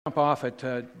Jump off at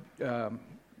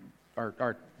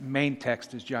our main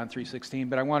text is John 3:16,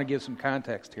 but I want to give some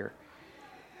context here.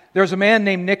 There's a man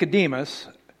named Nicodemus,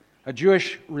 a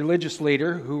Jewish religious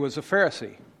leader who was a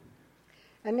Pharisee.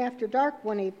 And after dark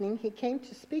one evening, he came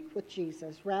to speak with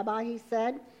Jesus. "Rabbi," he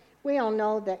said, "we all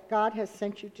know that God has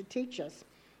sent you to teach us.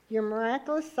 Your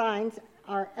miraculous signs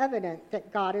are evident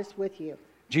that God is with you."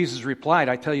 Jesus replied,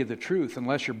 "I tell you the truth,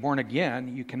 unless you're born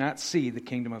again, you cannot see the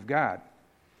kingdom of God."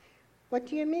 "What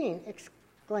do you mean?"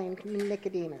 exclaimed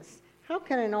Nicodemus. "How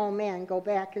can an old man go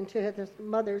back into his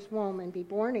mother's womb and be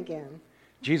born again?"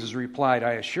 Jesus replied,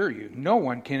 "I assure you, no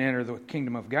one can enter the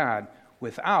kingdom of God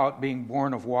without being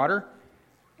born of water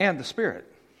and the Spirit."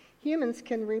 Humans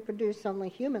can reproduce only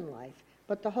human life,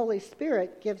 but the Holy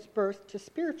Spirit gives birth to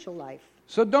spiritual life.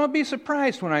 So don't be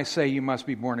surprised when I say you must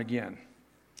be born again.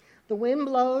 The wind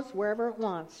blows wherever it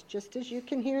wants, just as you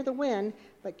can hear the wind,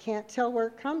 but can't tell where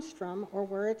it comes from or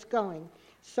where it's going.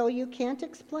 So you can't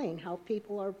explain how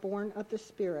people are born of the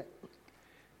Spirit.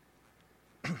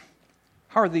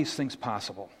 How are these things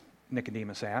possible?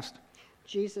 Nicodemus asked.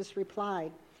 Jesus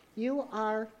replied, "You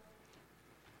are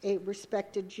a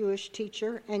respected Jewish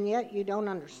teacher, and yet you don't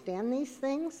understand these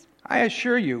things? I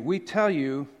assure you, we tell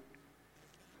you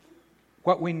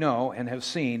what we know and have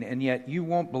seen, and yet you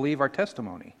won't believe our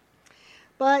testimony.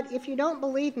 But if you don't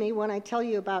believe me when I tell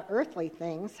you about earthly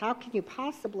things, how can you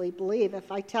possibly believe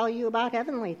if I tell you about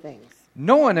heavenly things?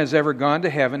 No one has ever gone to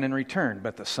heaven and returned,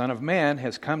 but the Son of Man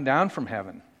has come down from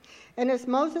heaven. And as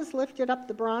Moses lifted up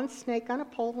the bronze snake on a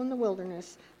pole in the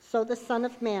wilderness, so the Son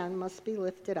of Man must be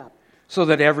lifted up, so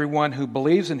that everyone who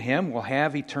believes in him will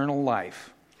have eternal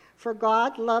life. For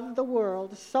God loved the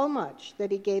world so much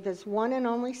that he gave his one and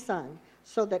only Son,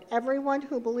 so that everyone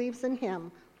who believes in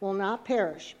him will not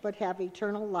perish, but have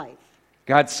eternal life."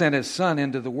 God sent his Son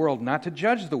into the world not to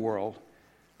judge the world,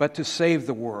 but to save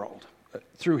the world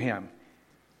through him.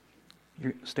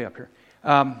 Stay up here.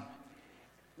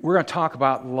 We're going to talk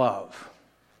about love.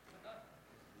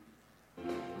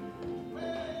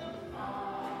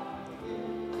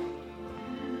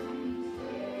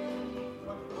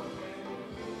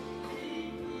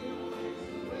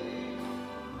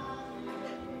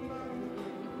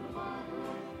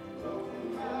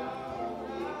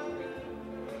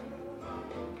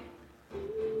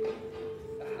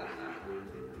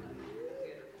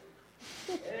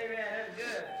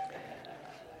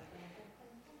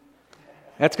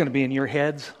 That's going to be in your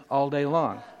heads all day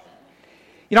long.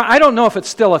 You know, I don't know if it's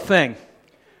still a thing,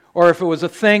 or if it was a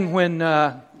thing when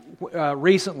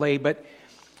recently, but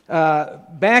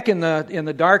back in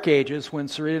the dark ages when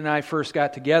Sarita and I first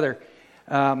got together,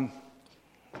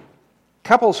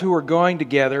 couples who were going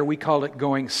together, we called it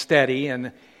going steady,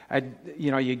 and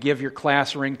you give your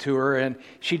class ring to her, and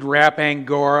she'd wrap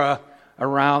Angora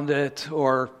around it,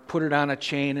 or put it on a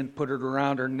chain and put it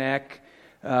around her neck.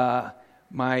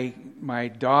 My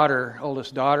daughter,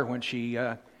 oldest daughter, when she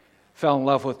fell in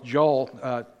love with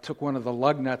Joel, took one of the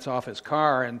lug nuts off his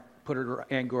car and put her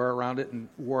Angora around it and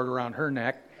wore it around her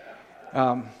neck.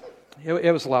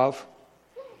 It was love.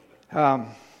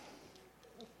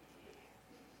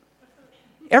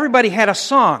 Everybody had a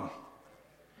song.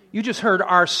 You just heard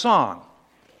our song.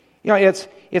 You know,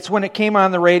 it's when it came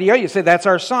on the radio, you say, "That's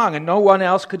our song," and no one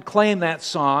else could claim that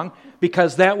song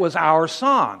because that was our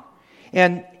song.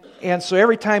 And so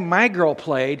every time my girl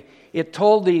played, it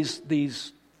told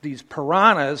these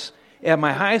piranhas at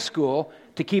my high school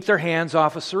to keep their hands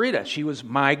off of Sarita. She was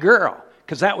my girl,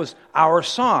 because that was our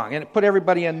song. And it put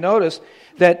everybody on notice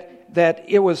that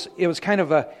it was kind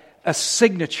of a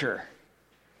signature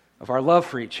of our love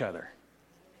for each other.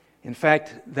 In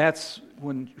fact, that's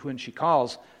when she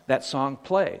calls, that song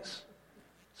plays.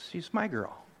 She's my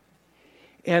girl.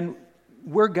 And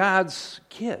we're God's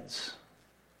kids,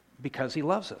 because he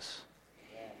loves us.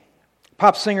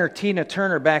 Pop singer Tina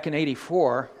Turner back in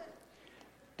 84.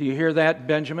 Do you hear that,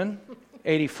 Benjamin?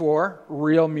 84,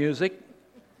 real music.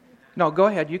 No, go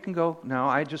ahead, you can go now.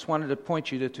 I just wanted to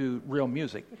point you to real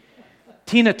music.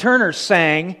 Tina Turner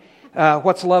sang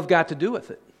What's Love Got to Do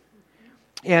with It?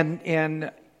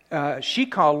 And she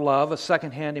called love a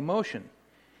secondhand emotion.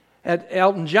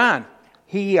 Elton John,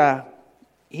 he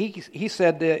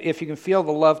said if you can feel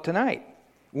the love tonight.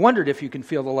 Wondered if you can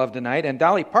feel the love tonight. And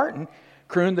Dolly Parton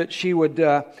crooned that she would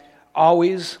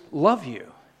always love you.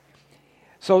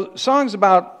 So songs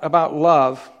about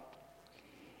love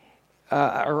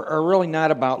are really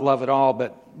not about love at all,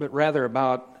 but rather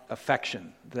about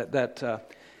affection.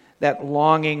 That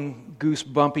longing,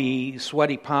 goosebumpy,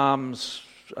 sweaty palms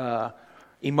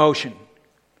emotion.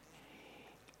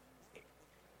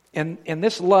 And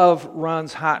this love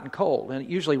runs hot and cold, and it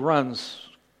usually runs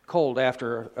cold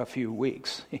after a few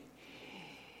weeks.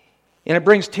 And it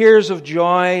brings tears of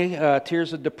joy,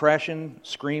 tears of depression,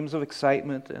 screams of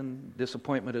excitement, and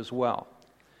disappointment as well.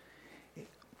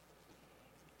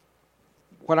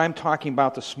 What I'm talking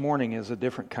about this morning is a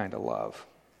different kind of love.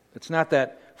 It's not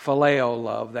that phileo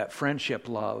love, that friendship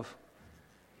love.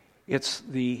 It's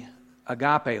the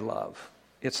agape love.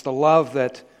 It's the love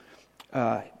that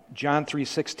John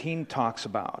 3:16 talks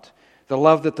about. The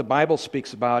love that the Bible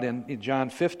speaks about in John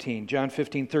 15. John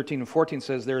 15, 13, and 14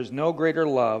 says, "There is no greater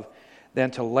love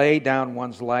than to lay down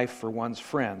one's life for one's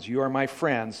friends. You are my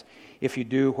friends if you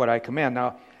do what I command."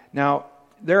 Now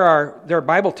there are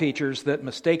Bible teachers that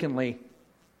mistakenly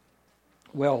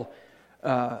will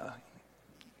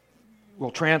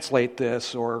translate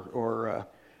this or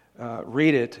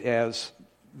read it as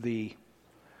the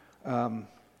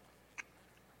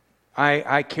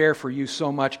I care for you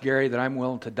so much, Gary, that I'm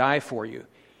willing to die for you.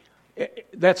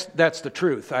 That's the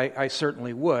truth. I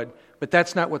certainly would, but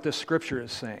that's not what the Scripture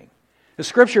is saying. The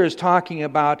Scripture is talking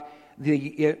about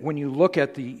when you look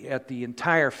at the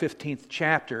entire 15th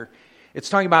chapter, it's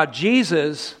talking about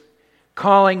Jesus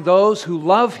calling those who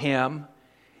love Him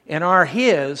and are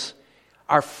His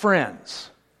our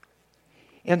friends.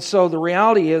 And so the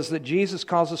reality is that Jesus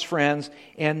calls us friends,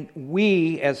 and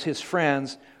we, as His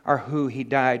friends, are who He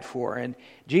died for. And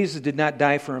Jesus did not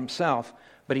die for Himself,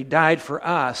 but He died for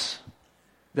us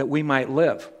that we might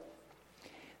live.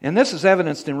 And this is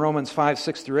evidenced in Romans 5,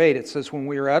 6 through 8. It says, "When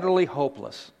we were utterly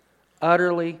hopeless,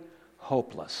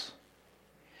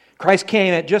 Christ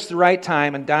came at just the right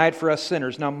time and died for us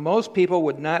sinners. Now, most people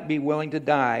would not be willing to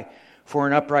die for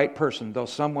an upright person, though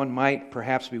someone might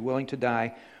perhaps be willing to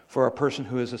die for a person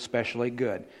who is especially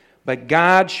good. But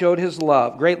God showed His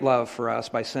love, great love for us,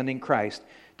 by sending Christ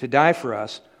to die for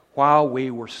us while we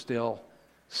were still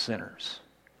sinners."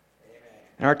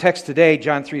 In our text today,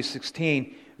 John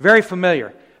 3:16, very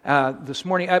familiar. This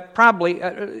morning,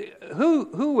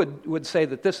 who would say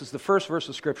that this is the first verse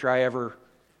of Scripture I ever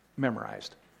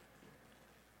memorized?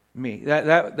 Me.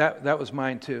 That was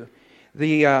mine too.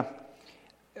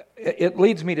 It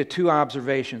leads me to two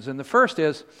observations, and the first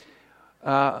is,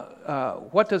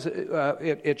 what does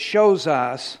it shows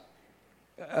us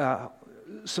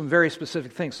some very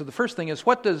specific things. So the first thing is,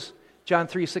 what does John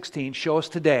 3:16 show us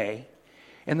today?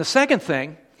 And the second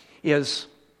thing is,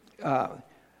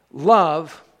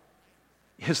 love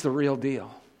is the real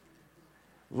deal.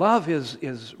 Love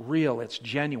is real, it's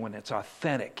genuine, it's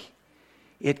authentic.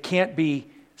 It can't be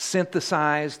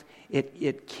synthesized,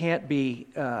 it can't be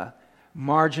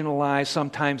marginalized.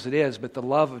 Sometimes it is, but the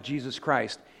love of Jesus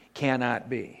Christ cannot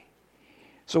be.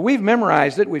 So we've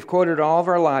memorized it, we've quoted it all of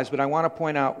our lives, but I want to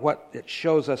point out what it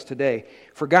shows us today.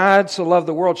 For God so loved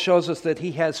the world shows us that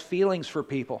He has feelings for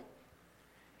people.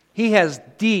 He has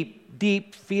deep,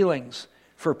 deep feelings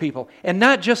for people. And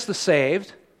not just the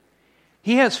saved.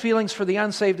 He has feelings for the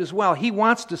unsaved as well. He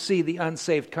wants to see the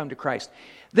unsaved come to Christ.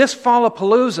 This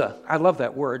Fallapalooza, I love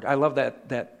that word, I love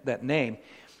that name.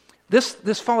 This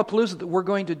Fallapalooza that we're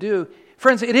going to do,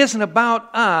 friends, it isn't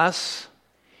about us.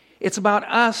 It's about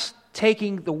us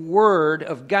taking the Word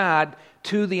of God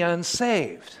to the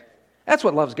unsaved. That's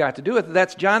what love's got to do with it.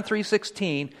 That's John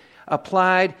 3:16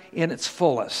 applied in its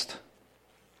fullest.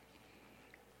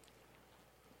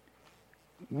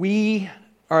 We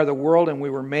are the world, and we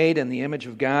were made in the image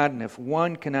of God, and if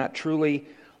one cannot truly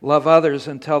love others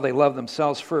until they love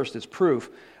themselves first, is proof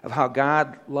of how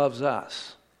God loves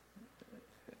us.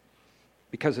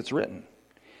 Because it's written.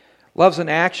 Love's an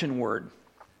action word.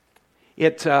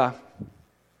 It's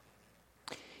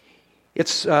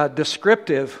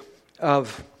descriptive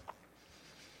of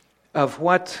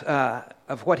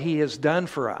what He has done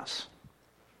for us.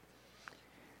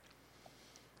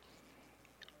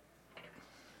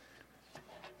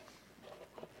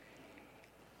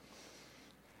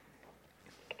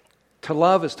 To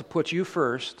love is to put you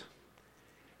first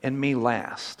and me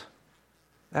last.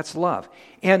 That's love.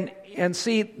 And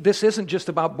see, this isn't just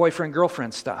about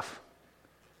boyfriend-girlfriend stuff.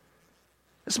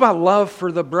 It's about love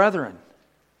for the brethren.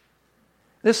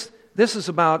 This is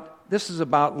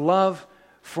about love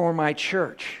for my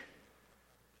church.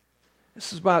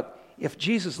 This is about, if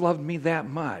Jesus loved me that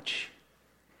much,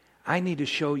 I need to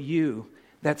show you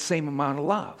that same amount of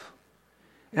love.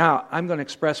 Now, I'm going to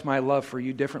express my love for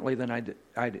you differently than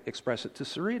I'd express it to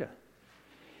Sarita.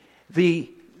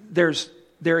 There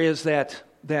is that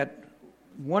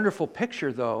wonderful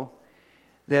picture, though,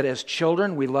 that as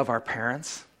children we love our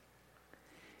parents,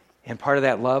 and part of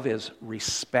that love is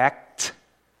respect.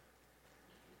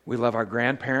 We love our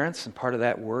grandparents, and part of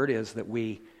that word is that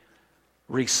we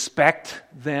respect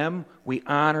them, we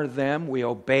honor them, we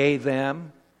obey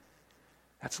them.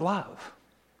 That's love.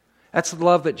 That's the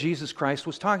love that Jesus Christ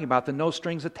was talking about, the no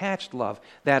strings attached love,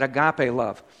 that agape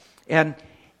love.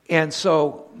 And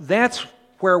so that's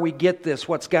where we get this.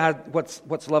 What's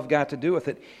love got to do with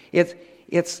it?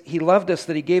 It's He loved us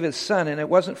that He gave His Son, and it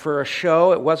wasn't for a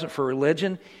show, it wasn't for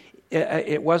religion,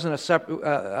 it wasn't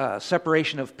a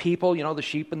separation of people, the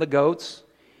sheep and the goats.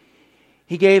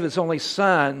 He gave His only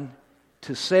Son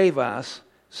to save us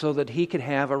so that He could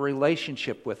have a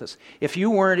relationship with us. If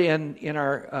you weren't in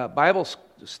our Bible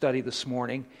study this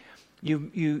morning,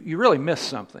 you really missed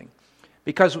something,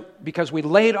 because we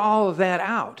laid all of that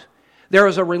out. There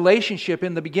was a relationship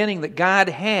in the beginning that God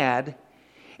had,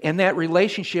 and that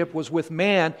relationship was with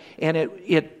man, and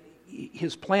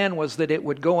His plan was that it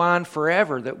would go on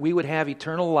forever, that we would have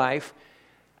eternal life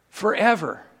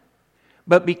forever.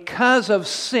 But because of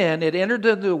sin, it entered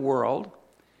into the world.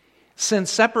 Sin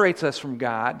separates us from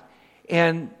God,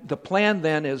 and the plan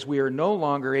then is we are no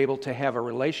longer able to have a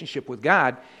relationship with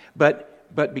God,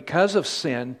 but because of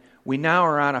sin, we now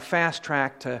are on a fast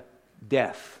track to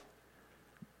death,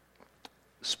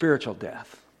 spiritual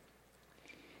death.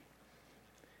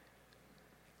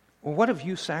 Well, what have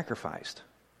you sacrificed?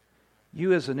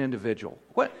 You as an individual.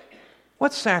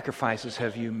 What sacrifices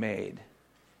have you made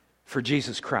for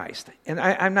Jesus Christ? And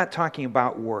I'm not talking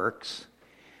about works,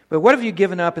 but what have you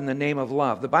given up in the name of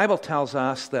love? The Bible tells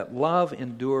us that love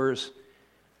endures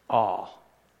all.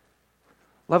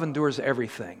 Love endures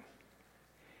everything.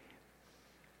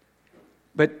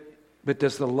 But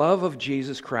does the love of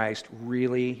Jesus Christ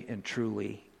really and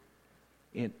truly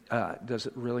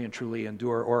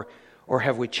endure? Or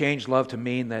have we changed love to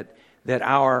mean that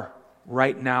our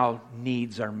right now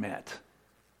needs are met?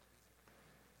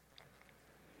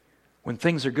 When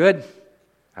things are good,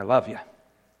 I love you.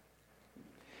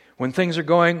 When things are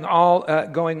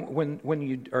when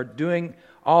you are doing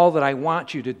all that I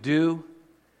want you to do,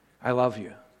 I love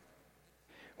you.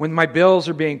 When my bills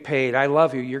are being paid, I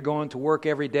love you. You're going to work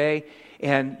every day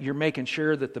and you're making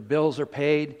sure that the bills are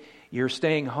paid. You're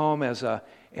staying home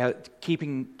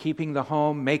keeping the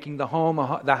home, making the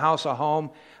house a home.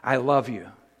 I love you.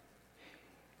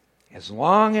 As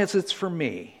long as it's for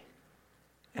me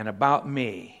and about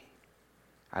me,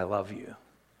 I love you.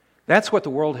 That's what the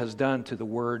world has done to the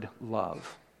word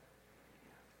love.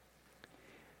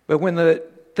 But when the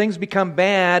things become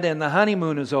bad and the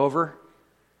honeymoon is over,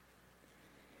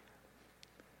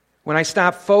 when I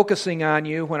stop focusing on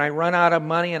you, when I run out of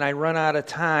money and I run out of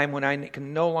time, when I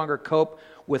can no longer cope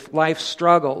with life's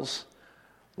struggles,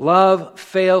 love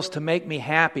fails to make me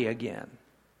happy again.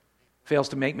 Fails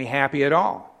to make me happy at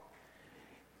all.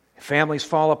 Families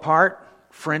fall apart,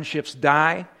 friendships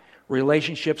die,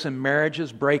 relationships and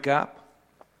marriages break up.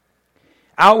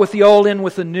 Out with the old, in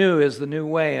with the new is the new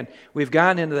way, and we've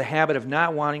gotten into the habit of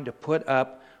not wanting to put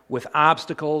up with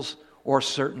obstacles or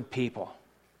certain people.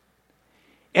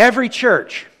 Every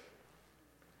church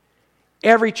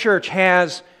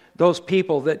has those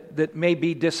people that may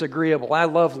be disagreeable. I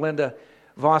love Linda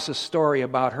Voss's story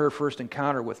about her first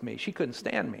encounter with me. She couldn't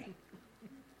stand me.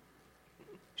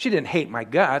 She didn't hate my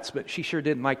guts, but she sure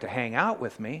didn't like to hang out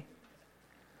with me.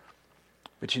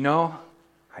 But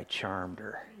I charmed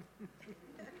her.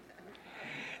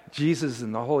 Jesus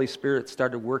and the Holy Spirit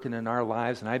started working in our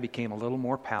lives, and I became a little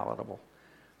more palatable.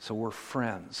 So we're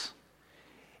friends.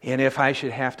 And if I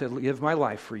should have to give my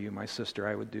life for you, my sister,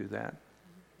 I would do that.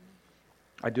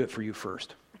 I'd do it for you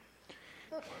first.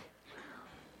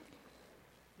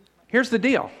 Here's the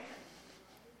deal.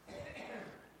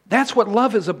 That's what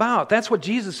love is about. That's what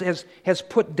Jesus has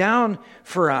put down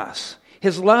for us.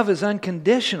 His love is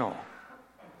unconditional.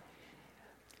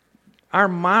 Our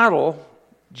model,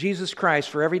 Jesus Christ,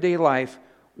 for everyday life,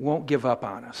 won't give up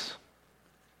on us.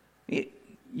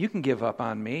 You can give up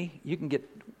on me. You can get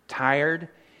tired.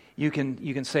 You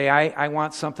can say, I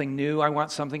want something new. I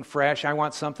want something fresh. I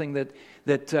want something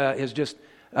that is just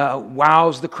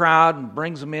wows the crowd and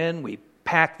brings them in. We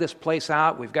pack this place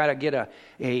out. We've got to get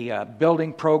a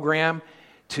building program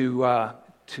to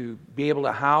be able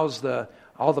to house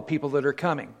all the people that are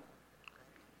coming.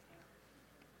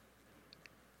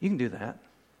 You can do that.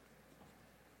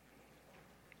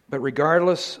 But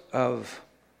regardless of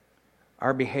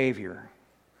our behavior,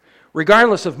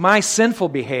 regardless of my sinful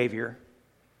behavior,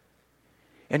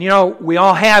 and we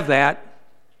all have that.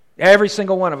 Every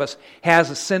single one of us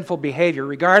has a sinful behavior.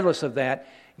 Regardless of that,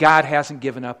 God hasn't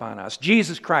given up on us.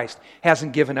 Jesus Christ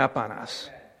hasn't given up on us.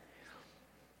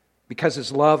 Because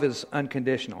His love is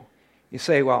unconditional. You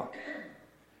say, well,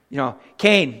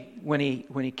 Cain, when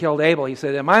he killed Abel, he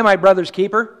said, am I my brother's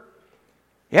keeper?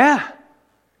 Yeah,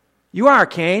 you are,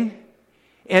 Cain.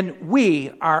 And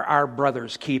we are our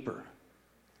brother's keeper.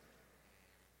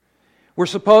 We're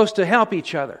supposed to help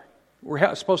each other.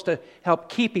 We're supposed to help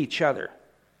keep each other.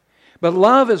 But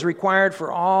love is required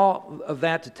for all of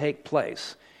that to take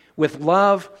place. With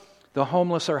love, the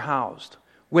homeless are housed.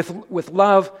 With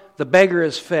love, the beggar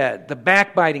is fed. The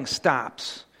backbiting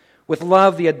stops. With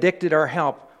love, the addicted are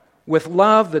helped. With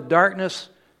love, the darkness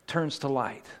turns to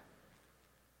light.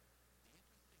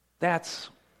 That's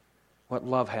what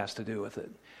love has to do with it.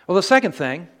 Well, the second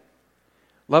thing,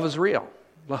 love is real.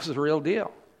 Love is a real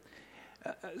deal.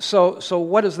 So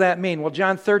what does that mean? Well,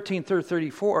 John 13,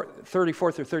 34 through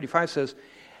 35 says,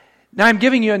 "Now I'm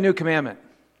giving you a new commandment.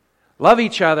 Love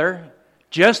each other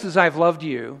just as I've loved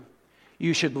you.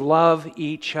 You should love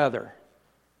each other."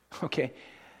 Okay.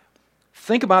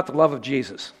 Think about the love of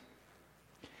Jesus.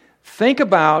 Think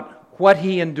about what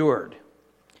He endured.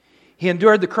 He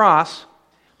endured the cross,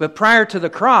 but prior to the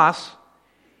cross,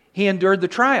 He endured the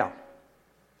trial.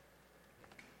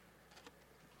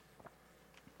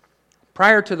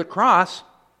 Prior to the cross,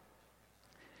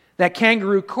 that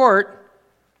kangaroo court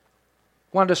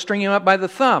wanted to string Him up by the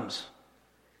thumbs.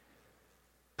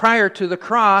 Prior to the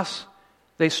cross,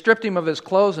 they stripped Him of His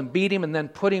clothes and beat Him and then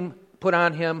put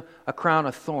on Him a crown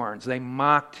of thorns. They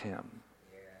mocked Him.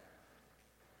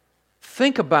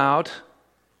 Think about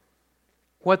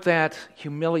what that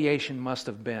humiliation must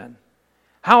have been.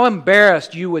 How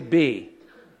embarrassed you would be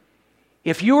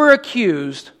if you were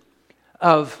accused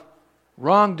of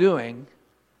wrongdoing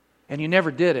and you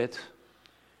never did it,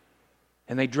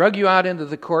 and they drug you out into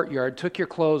the courtyard, took your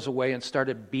clothes away, and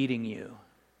started beating you.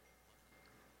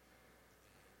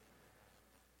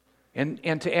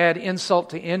 And to add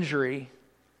insult to injury,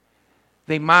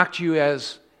 they mocked you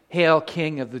as "Hail,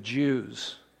 King of the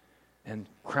Jews," and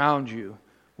crowned you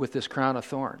with this crown of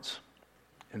thorns.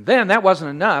 And then, that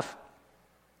wasn't enough.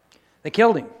 They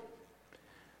killed Him.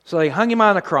 So they hung Him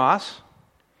on the cross,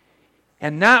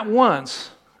 and not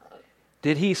once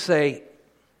did He say,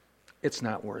 "It's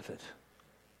not worth it.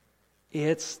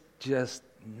 It's just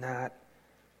not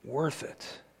worth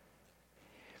it."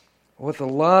 With the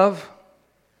love,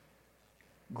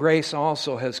 grace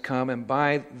also has come, and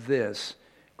by this,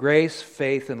 grace,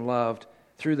 faith, and love,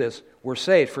 through this, we're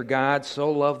saved. For God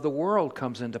so loved the world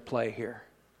comes into play here.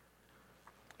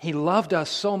 He loved us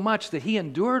so much that He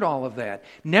endured all of that.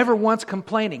 Never once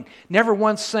complaining. Never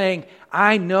once saying,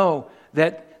 "I know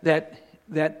that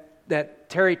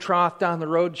Terry Troth down the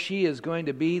road, she is going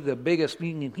to be the biggest,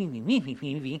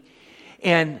 and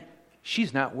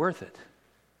she's not worth it."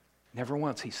 Never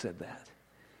once He said that.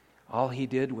 All He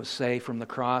did was say from the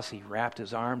cross, He wrapped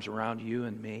His arms around you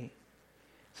and me.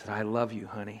 He said, "I love you,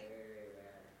 honey.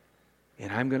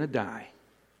 And I'm going to die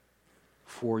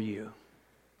for you."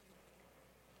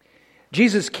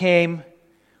 Jesus came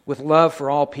with love for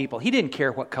all people. He didn't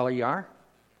care what color you are.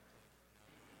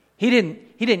 He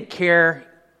didn't care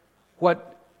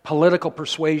what political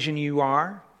persuasion you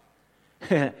are.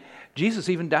 Jesus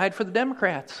even died for the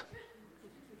Democrats.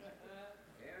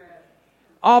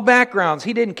 All backgrounds.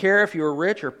 He didn't care if you were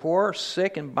rich or poor,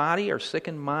 sick in body or sick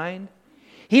in mind.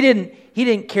 He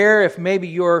didn't care if maybe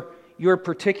your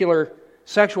particular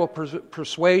sexual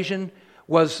persuasion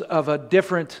was of a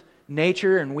different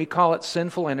nature, and we call it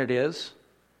sinful, and it is.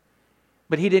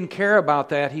 But He didn't care about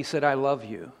that. He said, "I love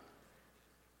you.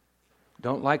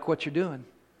 Don't like what you're doing,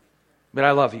 but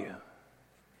I love you."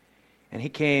 And He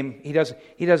came. He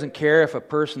doesn't care if a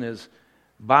person is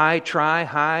bi, tri,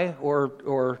 high,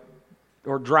 or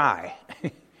dry.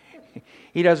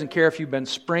 He doesn't care if you've been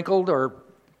sprinkled or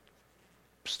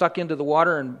stuck into the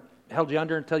water and held you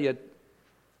under until you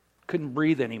couldn't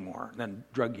breathe anymore, and then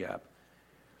drug you up.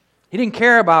 He didn't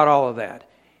care about all of that.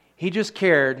 He just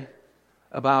cared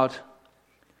about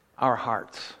our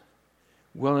hearts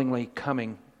willingly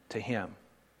coming to Him.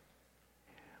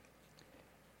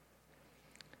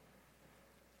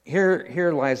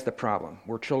 Here lies the problem.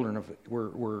 We're children of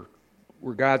we're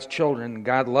God's children, and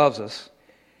God loves us.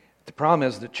 The problem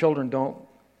is that children don't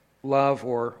love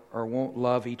or won't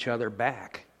love each other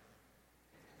back.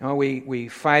 You know, we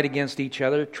fight against each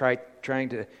other, trying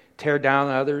to tear down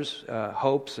others'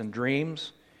 hopes and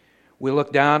dreams. We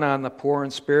look down on the poor in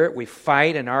spirit. We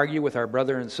fight and argue with our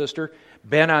brother and sister,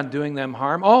 bent on doing them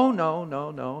harm. Oh,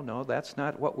 no, that's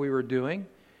not what we were doing.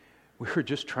 We were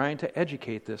just trying to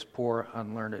educate this poor,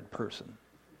 unlearned person.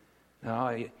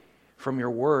 Now, from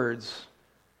your words,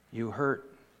 you hurt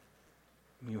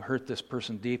this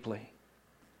person deeply,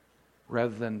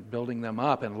 rather than building them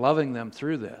up and loving them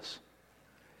through this.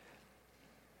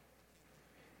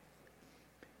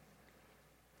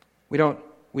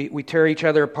 We tear each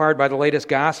other apart by the latest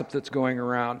gossip that's going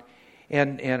around,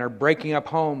 and are breaking up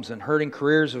homes and hurting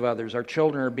careers of others. Our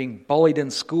children are being bullied in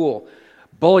school,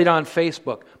 bullied on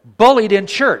Facebook, bullied in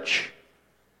church.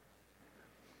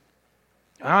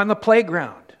 On the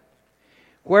playground.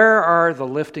 Where are the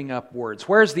lifting up words?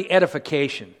 Where's the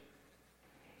edification?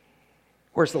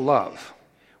 Where's the love?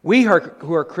 We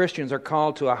who are Christians are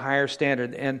called to a higher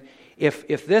standard, and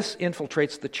if this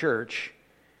infiltrates the church,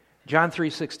 John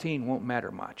 3:16 won't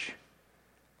matter much.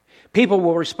 People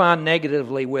will respond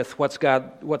negatively with what's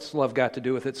love got to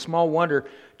do with it. Small wonder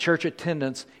church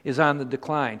attendance is on the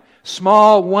decline.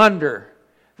 Small wonder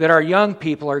that our young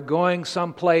people are going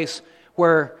someplace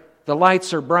where the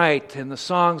lights are bright and the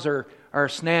songs are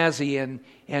snazzy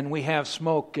and we have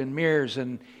smoke and mirrors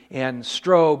and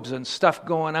strobes and stuff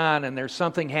going on, and there's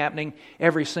something happening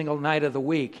every single night of the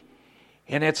week.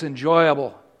 And it's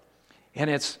enjoyable. And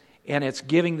it's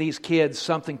giving these kids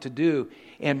something to do.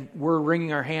 And we're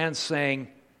wringing our hands saying,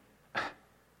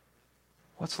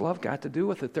 what's love got to do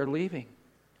with it? They're leaving.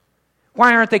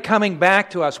 Why aren't they coming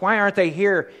back to us? Why aren't they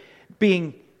here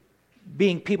being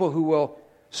people who will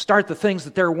start the things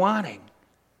that they're wanting?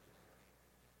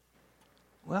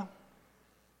 Well,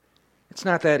 it's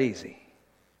not that easy.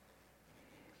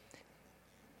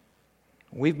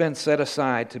 We've been set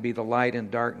aside to be the light in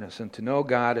darkness, and to know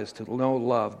God is to know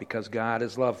love, because God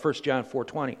is love. 1 John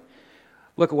 4:20.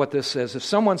 Look at what this says. If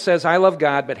someone says, I love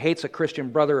God, but hates a Christian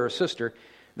brother or sister,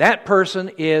 that person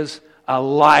is a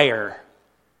liar.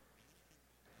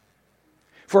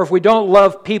 For if we don't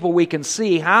love people we can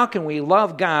see, how can we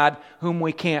love God whom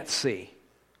we can't see?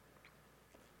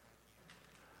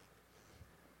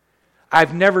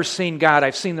 I've never seen God.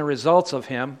 I've seen the results of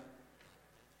Him.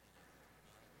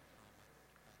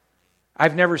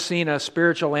 I've never seen a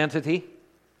spiritual entity.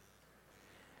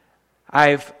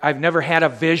 I've never had a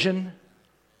vision.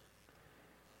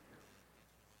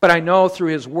 But I know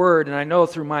through His Word, and I know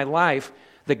through my life,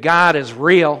 that God is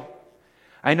real.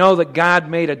 I know that God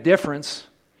made a difference.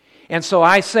 And so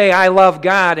I say I love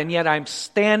God, and yet I'm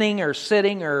standing or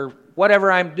sitting or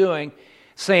whatever I'm doing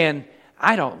saying,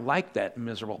 I don't like that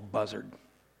miserable buzzard.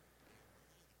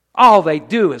 All they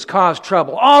do is cause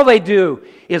trouble. All they do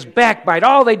is backbite.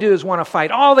 All they do is want to fight.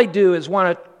 All they do is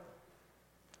want to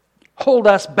hold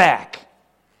us back.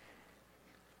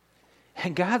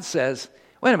 And God says,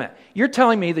 wait a minute, you're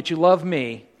telling me that you love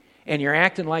me, and you're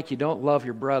acting like you don't love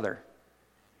your brother.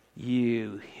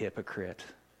 You hypocrite.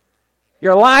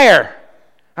 You're a liar.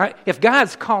 All right? If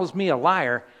God calls me a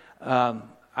liar,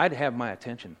 I'd have my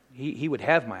attention. He would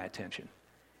have my attention.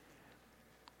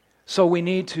 So we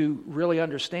need to really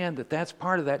understand that that's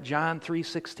part of that John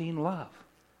 3:16 love.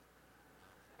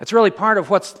 It's really part of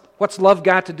what's love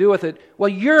got to do with it. Well,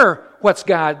 you're what's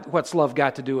love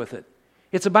got to do with it.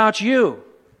 It's about you.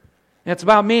 And it's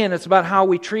about me, and it's about how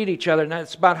we treat each other, and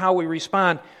it's about how we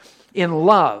respond in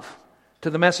love to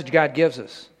the message God gives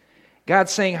us.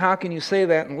 God's saying, how can you say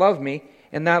that and love me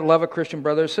and not love a Christian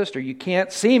brother or sister? You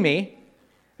can't see me,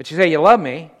 but you say you love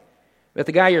me, but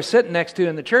the guy you're sitting next to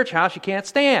in the church house you can't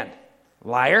stand.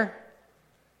 Liar.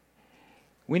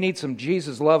 We need some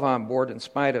Jesus love on board in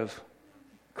spite of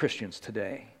Christians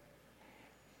today.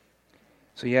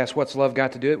 So you ask, what's love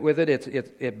got to do with it?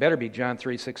 It better be John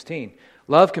 3:16.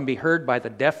 Love can be heard by the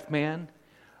deaf man.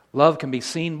 Love can be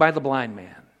seen by the blind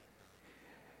man.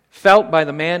 Felt by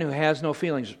the man who has no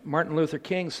feelings. Martin Luther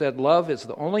King said, love is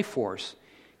the only force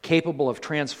capable of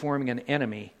transforming an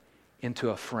enemy into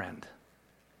a friend.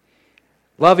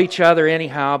 Love each other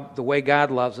anyhow, the way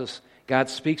God loves us. God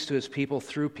speaks to His people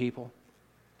through people.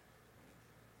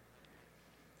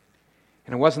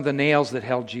 And it wasn't the nails that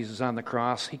held Jesus on the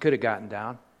cross. He could have gotten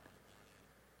down.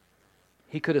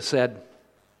 He could have said,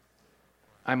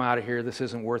 I'm out of here. This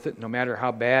isn't worth it, no matter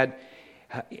how bad.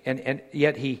 And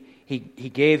yet He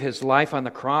gave His life on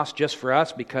the cross just for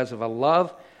us because of a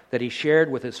love that He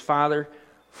shared with His Father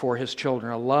for His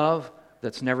children. A love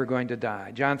that's never going to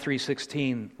die. John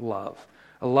 3:16, love.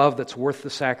 A love that's worth the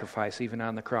sacrifice even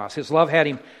on the cross. His love had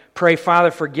Him pray,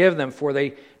 Father, forgive them, for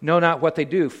they know not what they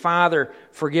do. Father,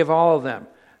 forgive all of them.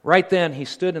 Right then, He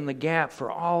stood in the gap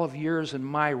for all of yours and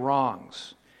my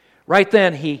wrongs. Right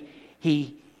then, He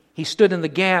stood in the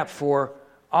gap for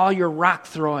all your rock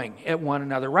throwing at one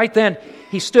another. Right then,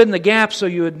 He stood in the gap so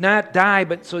you would not die,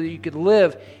 but so that you could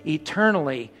live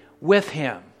eternally with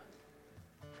Him.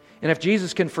 And if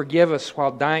Jesus can forgive us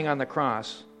while dying on the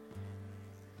cross,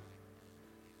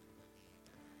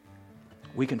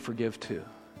 we can forgive too.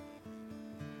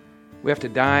 We have to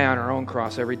die on our own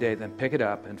cross every day, then pick it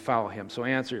up and follow Him. So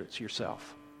answer it to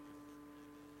yourself.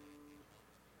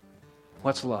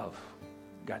 What's love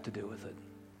got to do with it?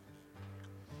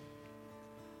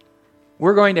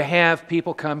 We're going to have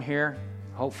people come here,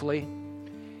 hopefully.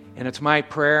 And it's my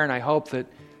prayer, and I hope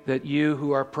that you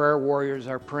who are prayer warriors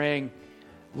are praying,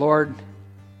 Lord,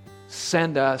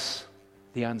 send us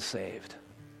the unsaved.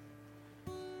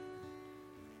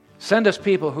 Send us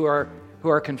people who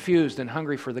are confused and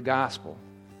hungry for the gospel.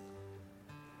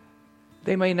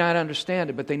 They may not understand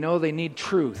it, but they know they need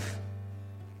truth.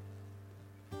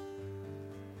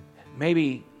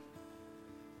 Maybe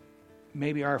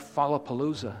our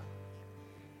Fallapalooza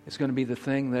is going to be the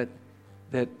thing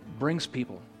that brings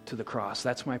people to the cross.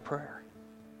 That's my prayer.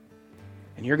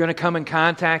 And you're going to come in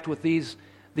contact with these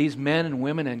men and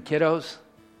women and kiddos,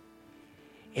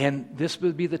 and this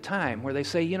would be the time where they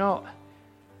say, you know,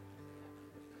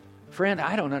 friend,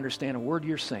 I don't understand a word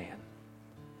you're saying,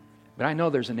 but I know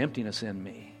there's an emptiness in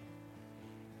me.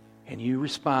 And you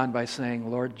respond by saying,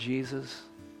 Lord Jesus,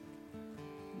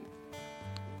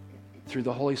 through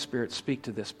the Holy Spirit, speak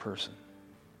to this person.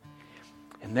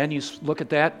 And then you look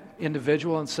at that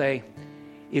individual and say,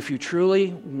 if you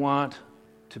truly want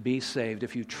to be saved,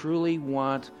 if you truly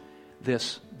want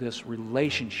this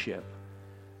relationship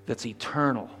that's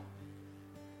eternal,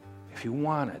 if you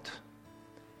want it,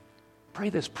 pray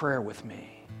this prayer with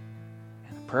me.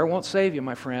 And the prayer won't save you,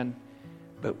 my friend,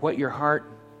 but what your heart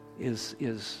is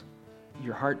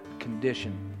your heart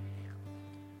condition,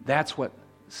 that's what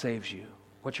saves you.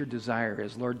 What your desire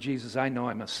is. Lord Jesus, I know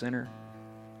I'm a sinner.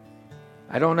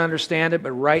 I don't understand it,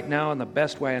 but right now, in the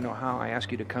best way I know how, I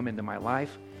ask you to come into my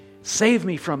life. Save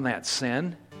me from that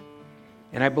sin.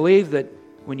 And I believe that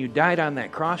when you died on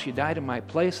that cross, you died in my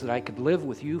place, that I could live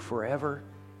with you forever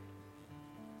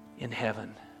in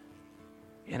heaven.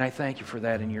 And I thank you for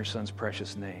that in your Son's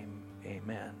precious name.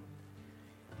 Amen.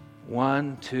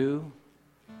 1, 2,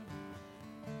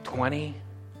 20,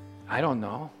 I don't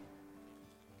know.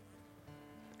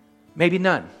 Maybe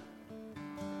none.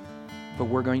 But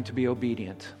we're going to be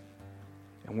obedient.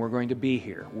 And we're going to be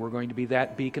here. We're going to be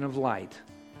that beacon of light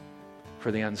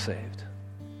for the unsaved.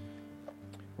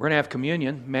 We're going to have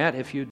communion. Matt, if you